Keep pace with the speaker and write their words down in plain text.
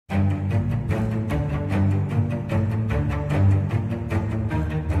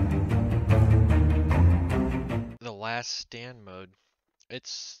Last Stand mode. The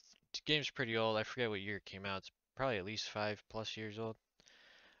game's pretty old. I forget what year it came out. It's probably at least 5+ years old.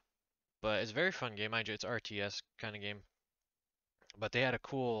 But it's a very fun game. Mind you, it's RTS kind of game. But they had a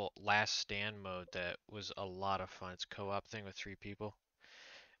cool Last Stand mode that was a lot of fun. It's a co-op thing with 3 people.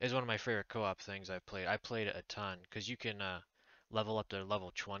 It's one of my favorite co-op things I've played. I played it a ton because you can level up to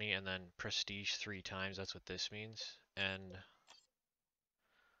level 20 and then prestige 3 times. That's what this means. And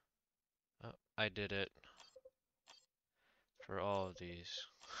I did it for all of these.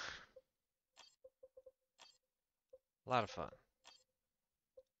 A lot of fun.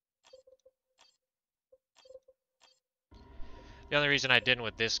 The only reason I didn't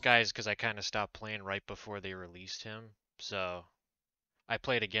with this guy is because I kind of stopped playing right before they released him. So I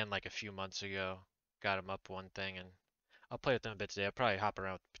played again like a few months ago. Got him up one thing, and I'll play with them a bit today. I'll probably hop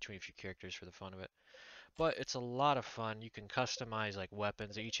around between a few characters for the fun of it. But it's a lot of fun. You can customize like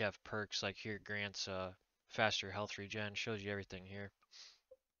weapons. They each have perks. Like here, grants faster health regen. Shows you everything here.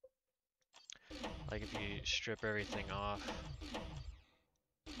 Like if you strip everything off,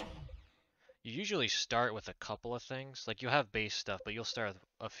 you usually start with a couple of things. Like you'll have base stuff, but you'll start with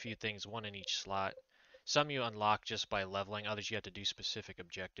a few things, one in each slot. Some you unlock just by leveling. Others you have to do specific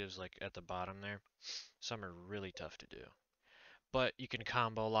objectives, like at the bottom there. Some are really tough to do. But you can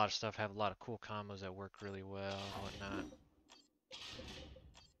combo a lot of stuff, have a lot of cool combos that work really well and whatnot.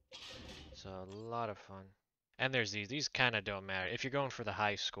 So a lot of fun. And there's these. These kind of don't matter. If you're going for the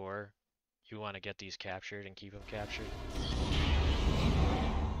high score, you want to get these captured and keep them captured.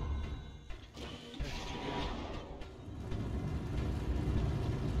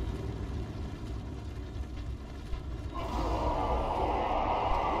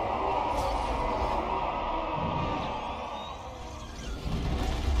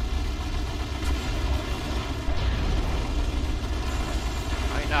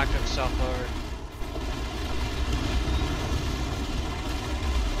 Knocked himself over.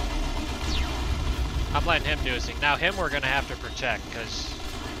 I'm letting him do his thing. Now him we're going to have to protect because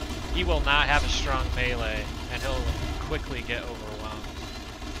he will not have a strong melee and he'll quickly get overwhelmed.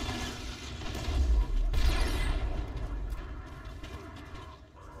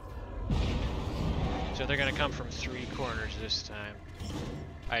 So they're going to come from 3 corners this time.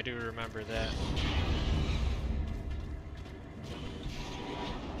 I do remember that.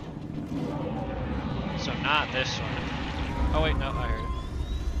 So not this one. Oh wait, no, I heard it.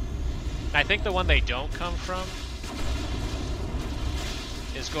 I think the one they don't come from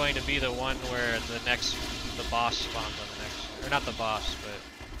is going to be the one where the boss spawns on the next one. Or not the boss, but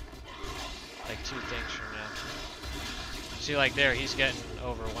like 2 things from now. See, like there, he's getting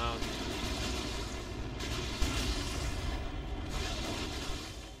overwhelmed.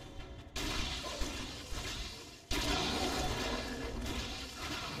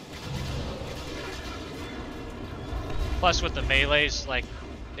 Plus with the melees, like,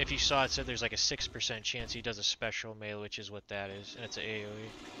 if you saw it said there's like a 6% chance he does a special melee, which is what that is, and it's an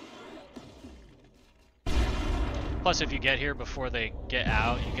AoE. Plus if you get here before they get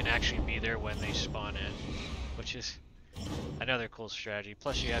out, you can actually be there when they spawn in, which is another cool strategy.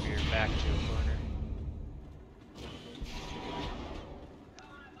 Plus you have your back to a corner.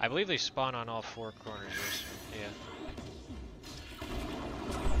 I believe they spawn on all 4 corners, yeah.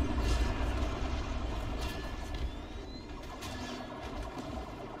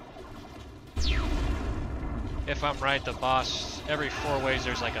 If I'm right, the boss, every 4 ways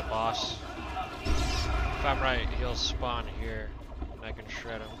there's like a boss. If I'm right, he'll spawn here, and I can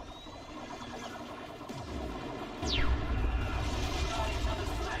shred him.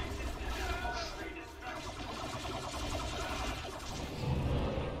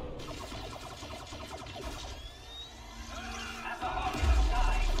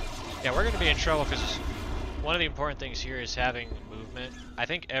 Yeah, we're going to be in trouble because one of the important things here is having movement. I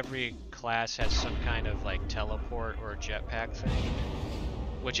think every class has some kind of like teleport or jetpack thing,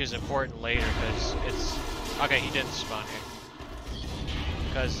 which is important later because it's... Okay, he didn't spawn here.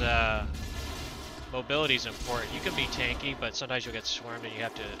 Because mobility is important. You can be tanky, but sometimes you'll get swarmed and you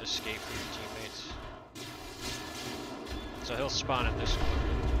have to escape for your teammates. So he'll spawn in this corner.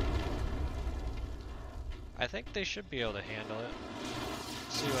 I think they should be able to handle it.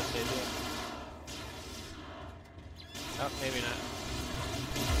 See what they do. Oh, maybe not.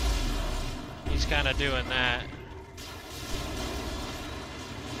 He's kind of doing that.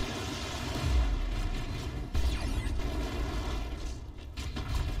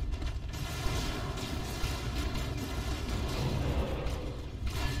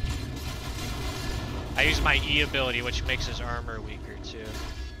 I use my E ability, which makes his armor weaker too.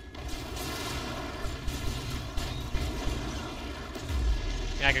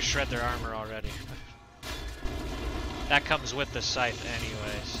 Yeah, I can shred their armor already. That comes with the scythe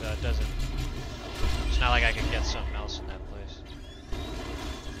anyway, so it doesn't... It's not like I can get something else in that place.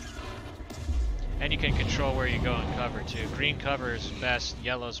 And you can control where you go in cover too. Green cover is best,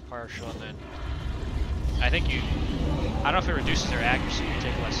 yellow's partial, and then... I think you... I don't know if it reduces their accuracy, you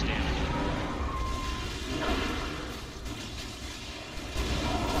take less damage.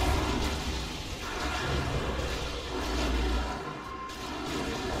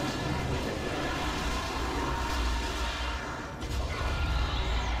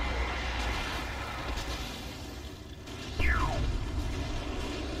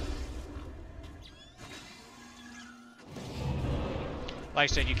 Like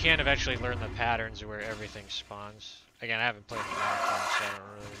I said, you can eventually learn the patterns where everything spawns. Again, I haven't played in a long time, so I don't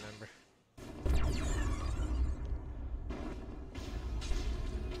really remember.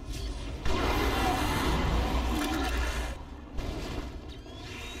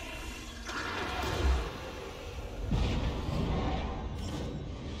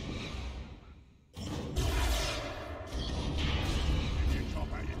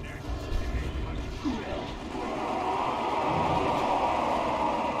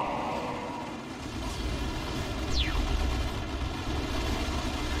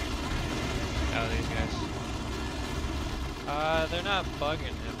 They're not bugging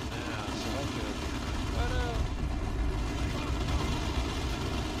him now, so hopefully it'll be fine. Oh no!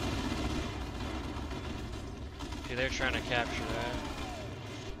 See, they're trying to capture that.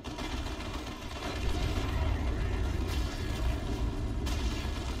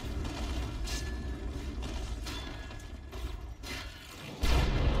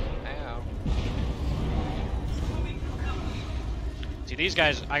 Ow. See, these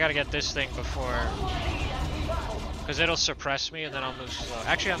guys, I gotta get this thing before... Because it'll suppress me and then I'll move slow.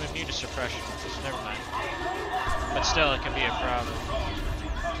 Actually, I'm immune to suppression, so never mind. But still, it can be a problem.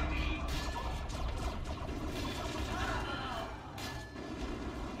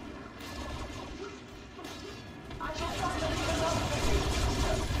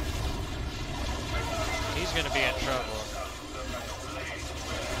 He's gonna be in trouble.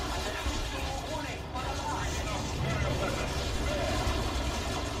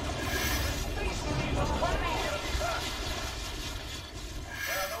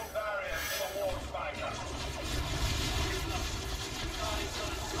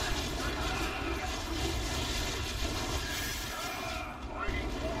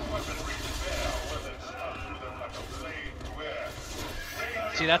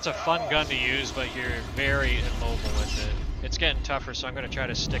 See, that's a fun gun to use, but you're very immobile with it. It's getting tougher, so I'm going to try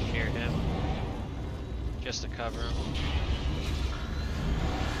to stick near him. Just to cover him.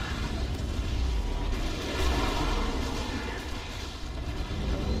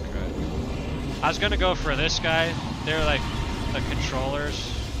 Okay. I was going to go for this guy. They're like the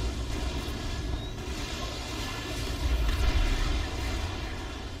controllers.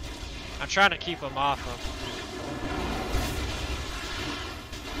 I'm trying to keep him off him.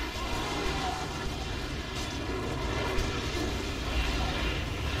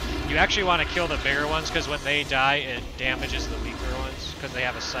 You actually want to kill the bigger ones because when they die, it damages the weaker ones because they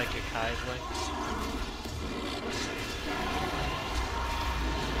have a psychic hive link.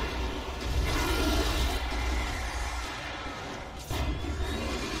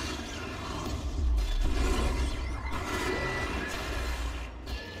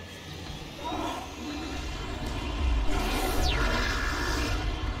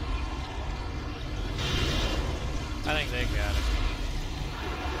 I think they got it.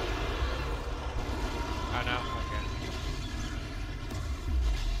 Oh no? Okay.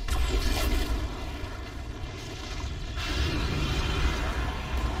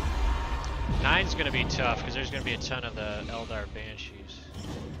 9's gonna be tough because there's gonna be a ton of the Eldar Banshees. If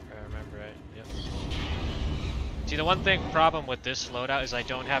I remember right. Yep. See, the one problem with this loadout is I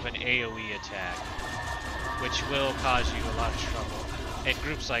don't have an AoE attack, which will cause you a lot of trouble in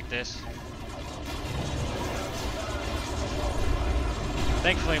groups like this.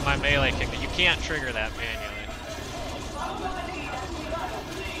 Thankfully, my melee kick, you can't trigger that manually.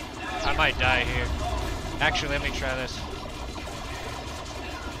 I might die here. Actually, let me try this.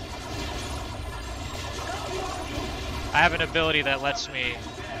 I have an ability that lets me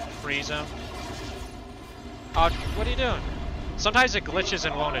freeze him. Oh, what are you doing? Sometimes it glitches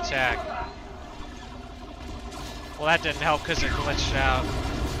and won't attack. Well, that didn't help because it glitched out.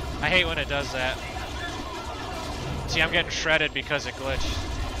 I hate when it does that. See, I'm getting shredded because it glitched.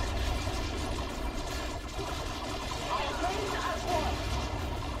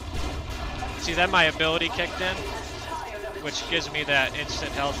 See, then my ability kicked in, which gives me that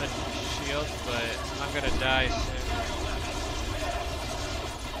instant health and shield, but I'm gonna die soon.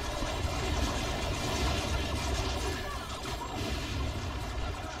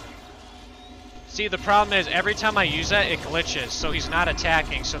 See, the problem is every time I use that, it glitches, so he's not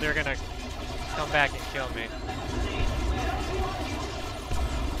attacking, so they're gonna come back and kill me.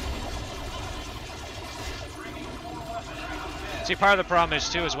 See, part of the problem is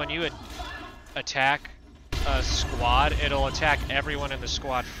too is when you attack a squad, it'll attack everyone in the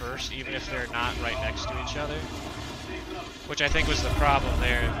squad first, even if they're not right next to each other. Which I think was the problem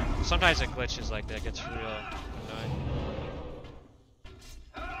there. Sometimes it glitches like that, it gets real annoying.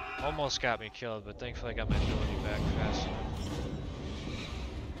 Almost got me killed, but thankfully I got my ability back fast enough.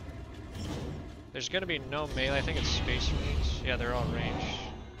 There's gonna be no melee, I think it's Space Marines. Yeah, they're all ranged.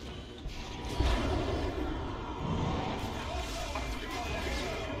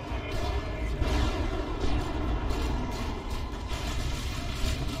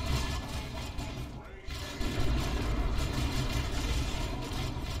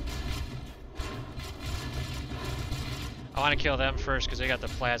 I want to kill them first because they got the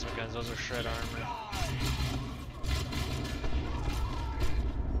plasma guns. Those are shred armor.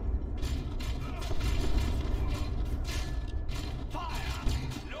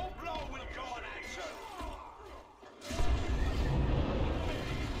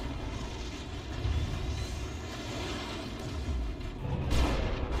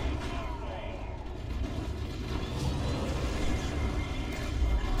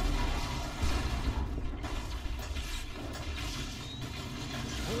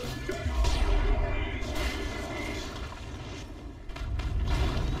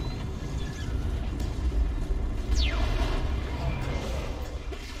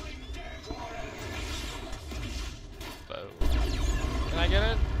 Can I get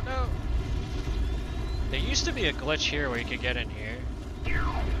it? No. There used to be a glitch here where you could get in here.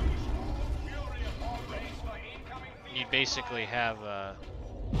 You basically have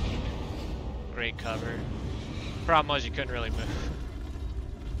great cover. Problem was you couldn't really move.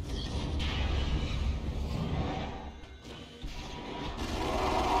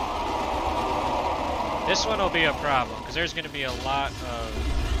 This one will be a problem because there's going to be a lot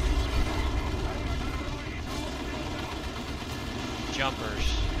of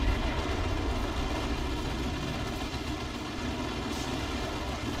jumpers.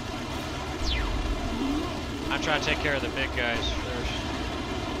 I'm trying to take care of the big guys first.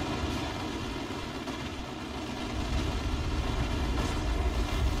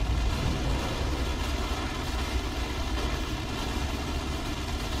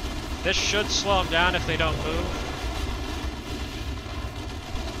 This should slow them down if they don't move.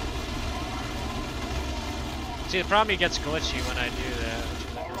 See, the problem, he gets glitchy when I do that.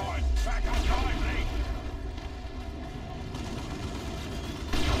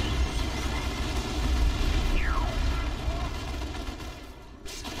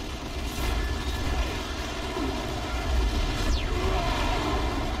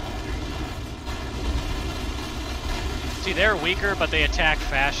 See, they're weaker, but they attack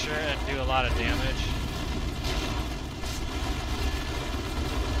faster and do a lot of damage.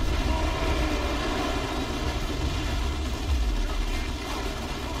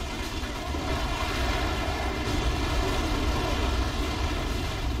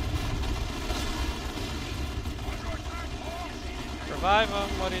 Revive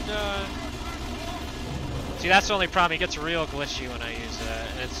him, what are you doing? See, that's the only problem, he gets real glitchy when I use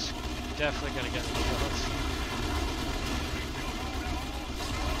that, and it's definitely gonna get me killed.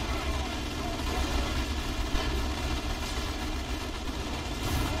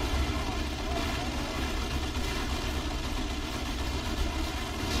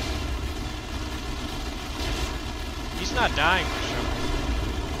 He's not dying for sure.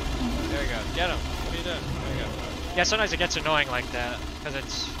 There you go. Get him. What are you doing? There you go. Yeah, sometimes it gets annoying like that. Because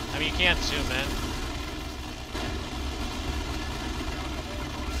it's... I mean, you can't zoom in.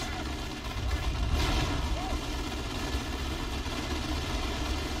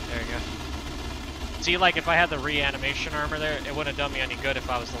 There you go. See, like, if I had the reanimation armor there, it wouldn't have done me any good if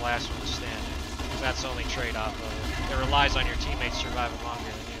I was the last one standing. Because that's the only trade-off of it. It relies on your teammates surviving longer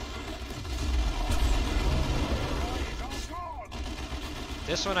than you.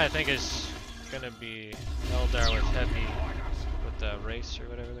 This one I think is gonna be Eldar with heavy, with the race or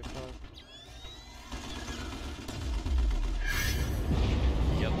whatever they're called.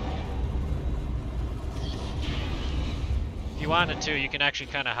 Yep. If you wanted to, you can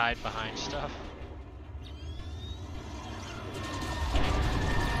actually kind of hide behind stuff.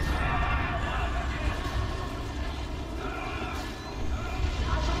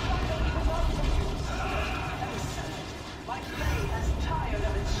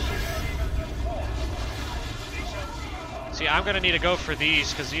 See, I'm gonna need to go for these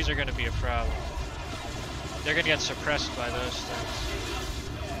because these are gonna be a problem. They're gonna get suppressed by those things.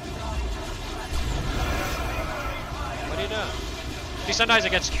 are you doing? See, sometimes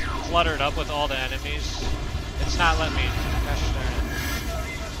it gets cluttered up with all the enemies. It's not letting me. Gosh darn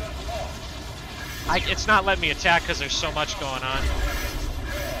it. It's not letting me attack because there's so much going on.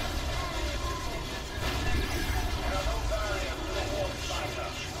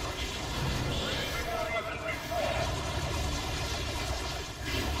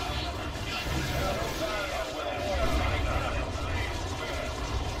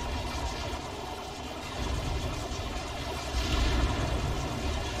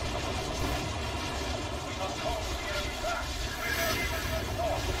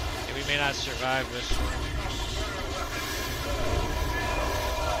 May not survive this one.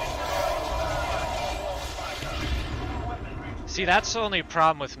 See, that's the only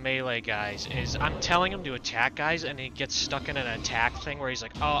problem with melee guys, is I'm telling him to attack guys and he gets stuck in an attack thing where he's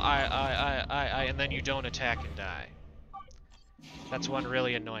like, oh, and then you don't attack and die. That's one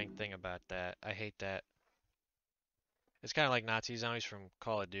really annoying thing about that. I hate that. It's kind of like Nazi zombies from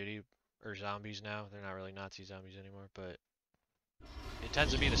Call of Duty, or zombies now. They're not really Nazi zombies anymore, but it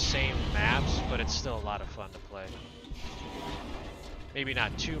tends to be the same maps, but it's still a lot of fun to play. Maybe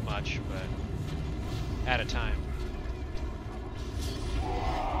not too much, but at a time.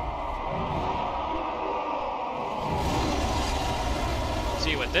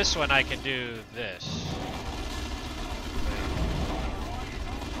 See, with this one I can do this.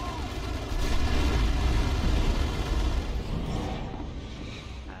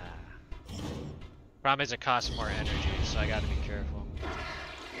 Problem is it costs more energy, so I gotta be careful.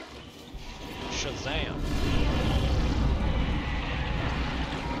 Shazam!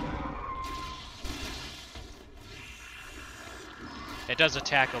 It does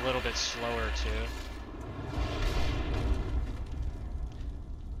attack a little bit slower too.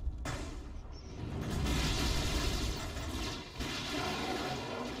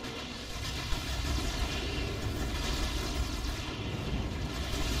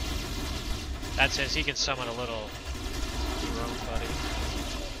 That says he can summon a little drone buddy.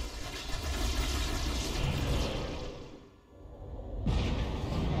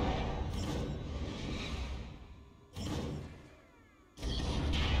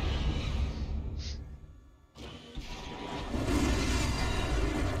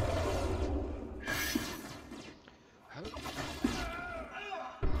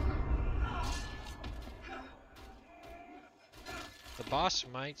 The boss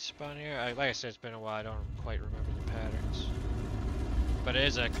might spawn here. Like I said, it's been a while. I don't quite remember the patterns. But it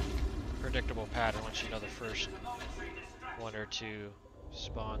is a predictable pattern once you know the first one or two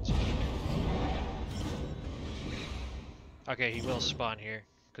spawns. Okay, he will spawn here,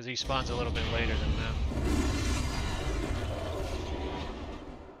 because he spawns a little bit later than them.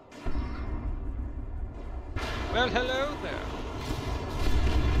 Well, hello there.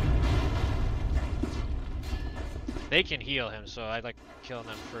 They can heal him, so I like killing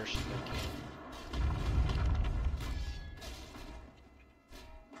them first if they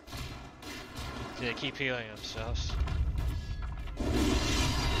can. See, they keep healing themselves.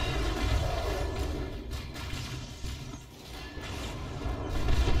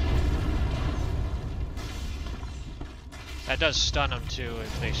 That does stun them too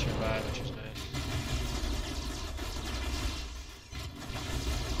if they survive, which is nice.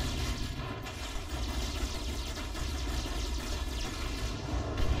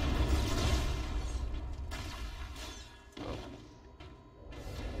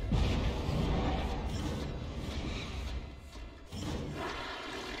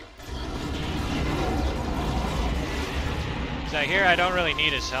 So here I don't really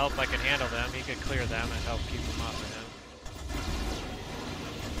need his help. I can handle them. He could clear them and help keep them off of him.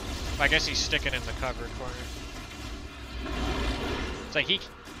 I guess he's sticking in the cover corner. It's like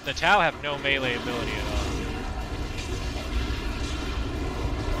the Tau have no melee ability at all.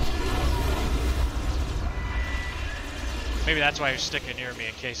 Maybe that's why he's sticking near me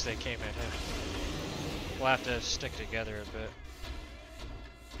in case they came at him. We'll have to stick together a bit.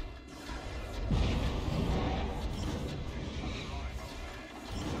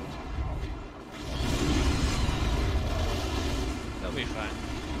 They'll be fine.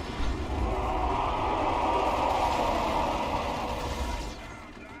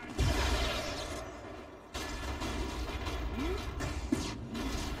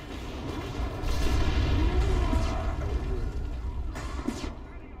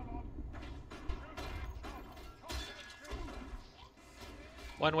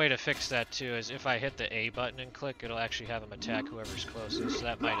 One way to fix that too is if I hit the A button and click, it'll actually have him attack whoever's closest. So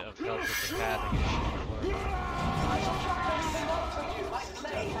that might have helped with the pathing issue before.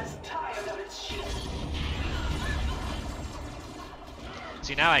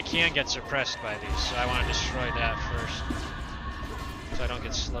 See, now I can get suppressed by these, so I want to destroy that first, so I don't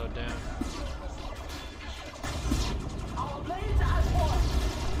get slowed down.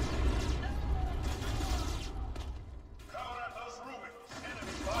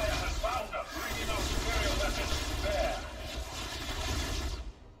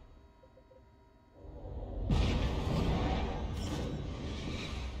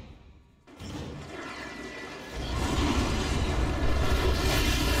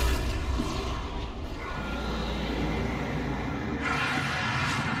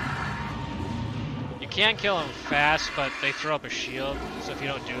 You can kill them fast, but they throw up a shield, so if you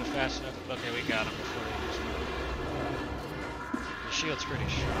don't do it fast enough, okay, we got them before they use it. The shield's pretty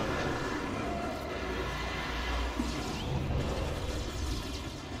strong.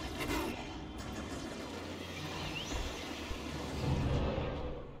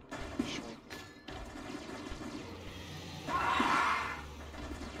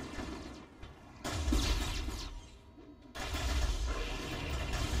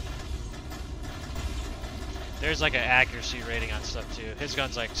 There's like an accuracy rating on stuff too. His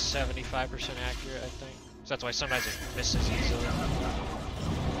gun's like 75% accurate, I think. So that's why sometimes it misses easily.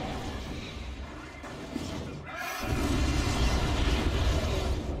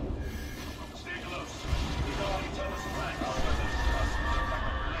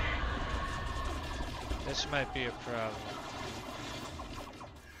 This might be a problem.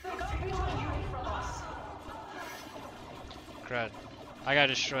 Crud. I gotta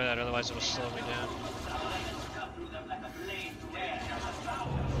destroy that, otherwise it'll slow me down.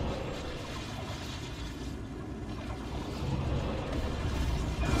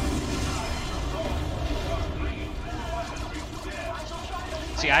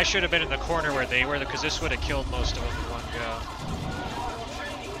 See, I should have been in the corner where they were, because this would have killed most of them in one go.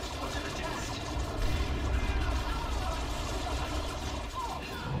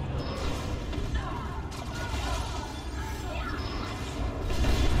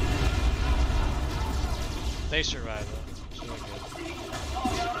 They survive though. It's really good.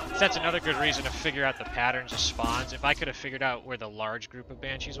 That's another good reason to figure out the patterns of spawns. If I could have figured out where the large group of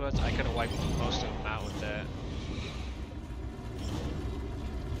Banshees was, I could have wiped most of them out with that.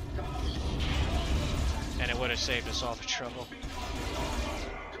 And it would have saved us all the trouble.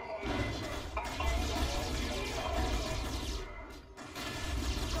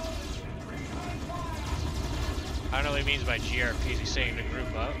 I don't know what he means by GRP. Is he saying to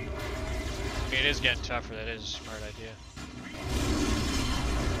group up? I mean, it is getting tougher. That is a smart idea.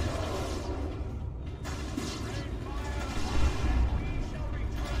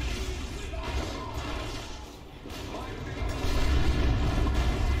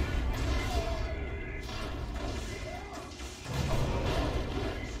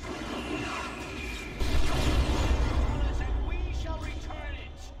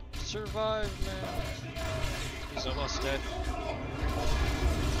 Survive, man. He's almost dead.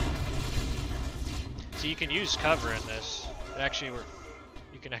 So you can use cover in this. It actually,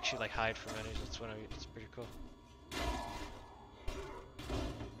 you can actually like hide from enemies. That's pretty cool.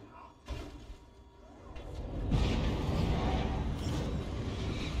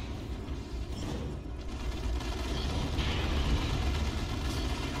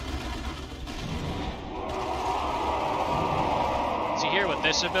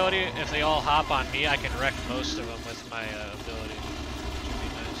 This ability, if they all hop on me, I can wreck most of them with my ability, which would be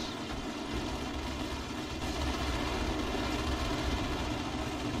nice.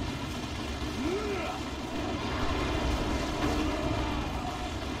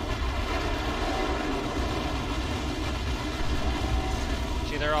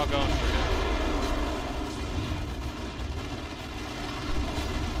 See, they're all going for it.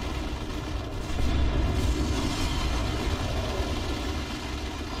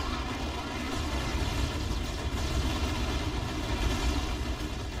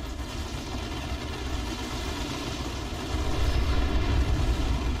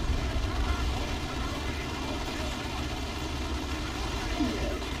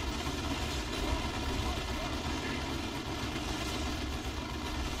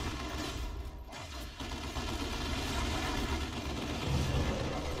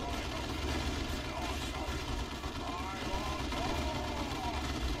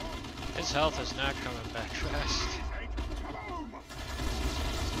 His health is not coming back fast.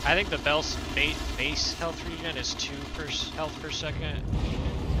 I think the base health regen is 2 health per second,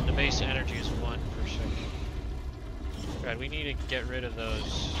 and the base energy is 1 per second. God, we need to get rid of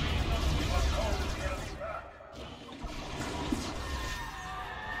those.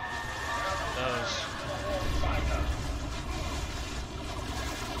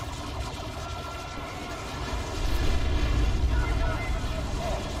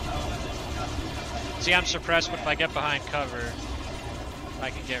 See, I'm suppressed, but if I get behind cover,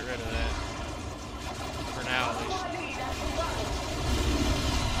 I can get rid of that. For now, at least.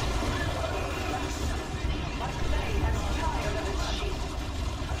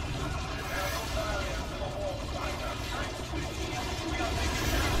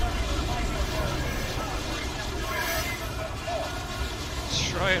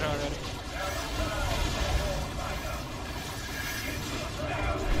 Destroy it already.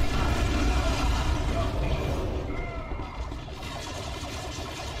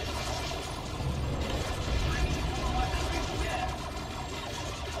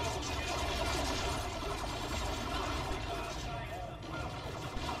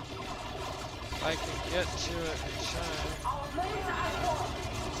 I can get to it in time.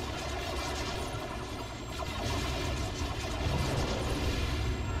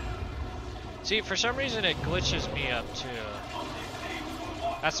 See, for some reason it glitches me up too.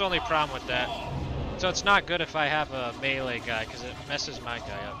 That's the only problem with that. So it's not good if I have a melee guy, because it messes my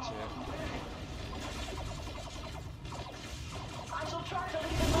guy up too.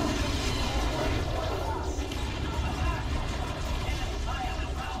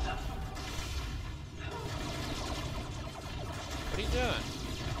 What are you doing?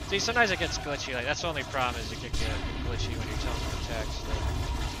 See, sometimes it gets glitchy. Like, that's the only problem, is it can get glitchy when you're telling them text. Like,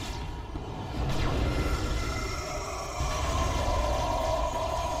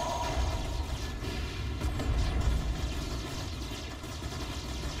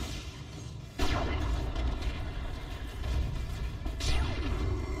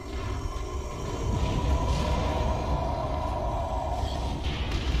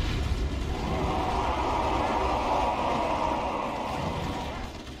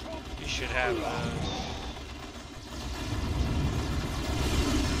 have those.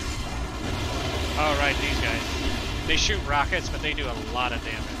 Oh, right, these guys. They shoot rockets, but they do a lot of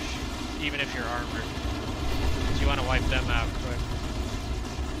damage, even if you're armored. So you want to wipe them out quick.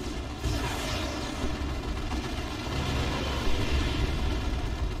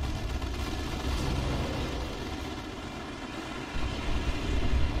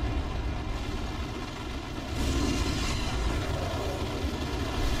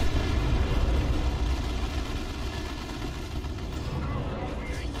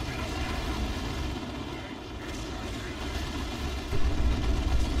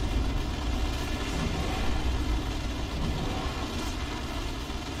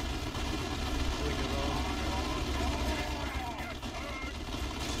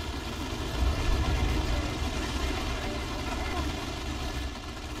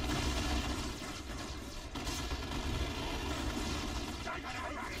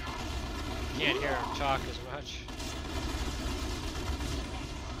 Can't hear him talk as much.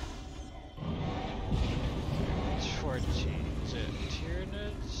 It's 14. Is it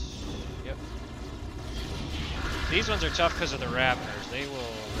Tyranids? Yep. These ones are tough because of the Raptors. They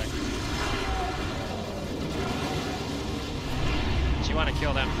will wreck you. So you want to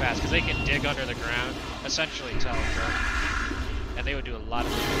kill them fast because they can dig under the ground, essentially teleport, and they would do a lot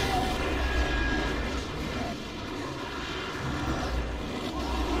of damage.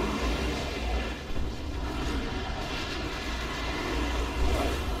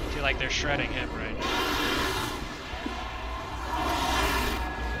 Like they're shredding him right now.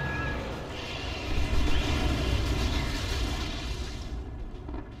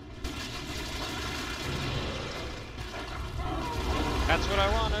 That's what I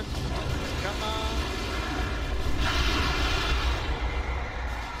wanted. Come on.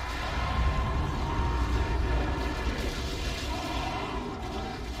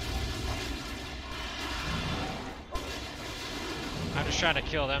 I'm just trying to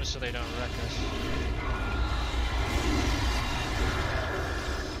kill them so they don't wreck us.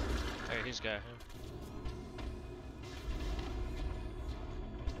 Hey, he's got him.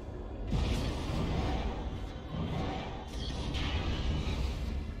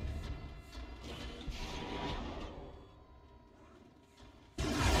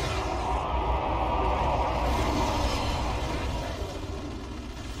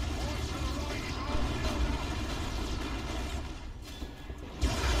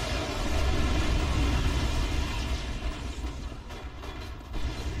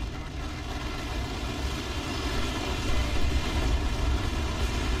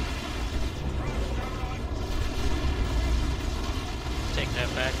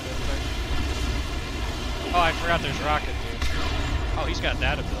 Back real quick. Oh, I forgot there's rocket dudes. Oh, he's got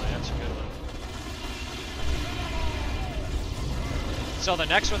that ability. That's a good one. So the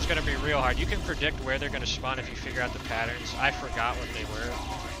next one's going to be real hard. You can predict where they're going to spawn if you figure out the patterns. I forgot what they were,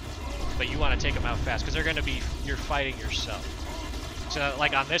 but you want to take them out fast because they're going to be, you're fighting yourself. So,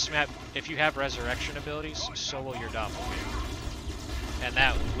 like on this map, if you have resurrection abilities, so will your doppelganger. And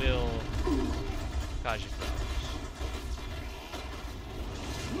that will cause you problems.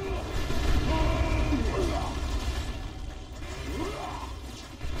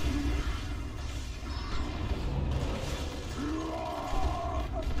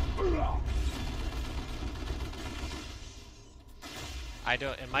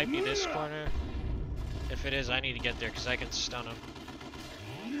 It might be this corner. If it is, I need to get there because I can stun him.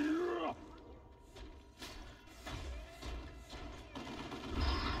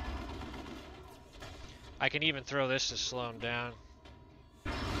 I can even throw this to slow him down.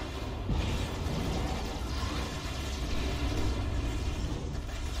 My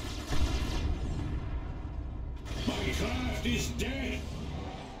craft is dead.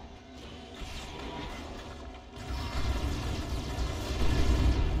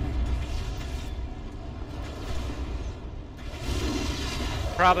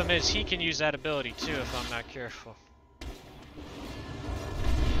 Problem is, he can use that ability too if I'm not careful.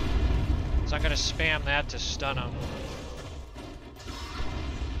 So I'm gonna spam that to stun him.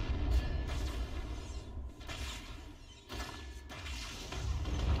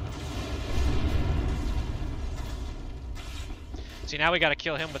 See, now we gotta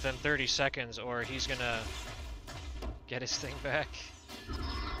kill him within 30 seconds or he's gonna get his thing back.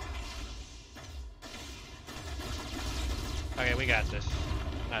 Okay, we got this.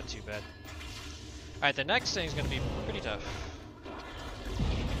 Not too bad. Alright, the next thing's gonna be pretty tough.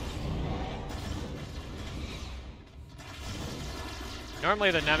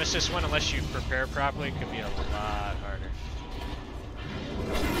 Normally the Nemesis one, unless you prepare properly, could be a lot harder.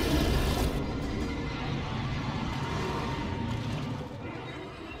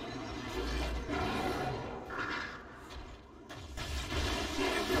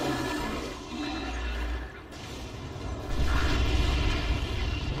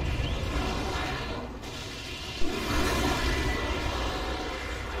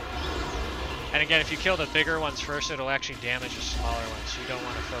 And again, if you kill the bigger ones first, it'll actually damage the smaller ones, so you don't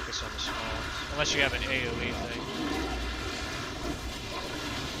want to focus on the small ones. Unless you have an AoE thing.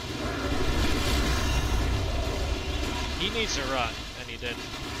 He needs to run, and he did.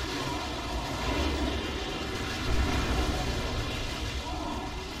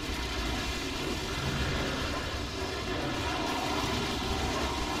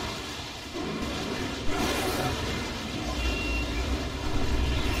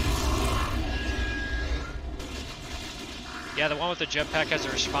 Yeah, the one with the jetpack has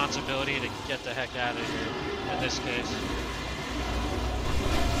a responsibility to get the heck out of here, in this case.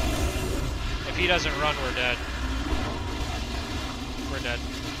 If he doesn't run, we're dead. We're dead.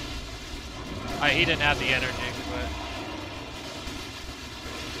 Alright, he didn't have the energy, but...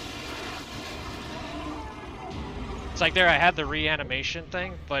 It's like there I had the reanimation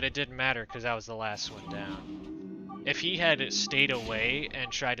thing, but it didn't matter because that was the last one down. If he had stayed away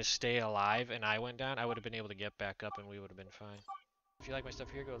and tried to stay alive and I went down, I would have been able to get back up and we would have been fine. If you like my stuff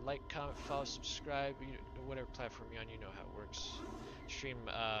here, go like, comment, follow, subscribe, whatever platform you're on, you know how it works. Stream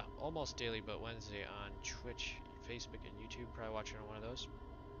almost daily, but Wednesday on Twitch, Facebook, and YouTube. Probably watching on one of those.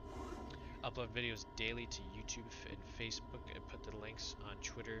 Upload videos daily to YouTube and Facebook and put the links on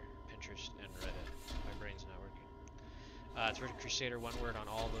Twitter, Pinterest, and Reddit. My brain's not working. It's Virtual Crusader, one word on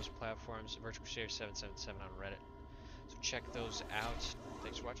all those platforms. Virtual Crusader 777 on Reddit. So check those out.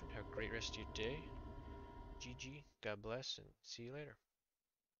 Thanks for watching. Have a great rest of your day. GG. God bless, and see you later.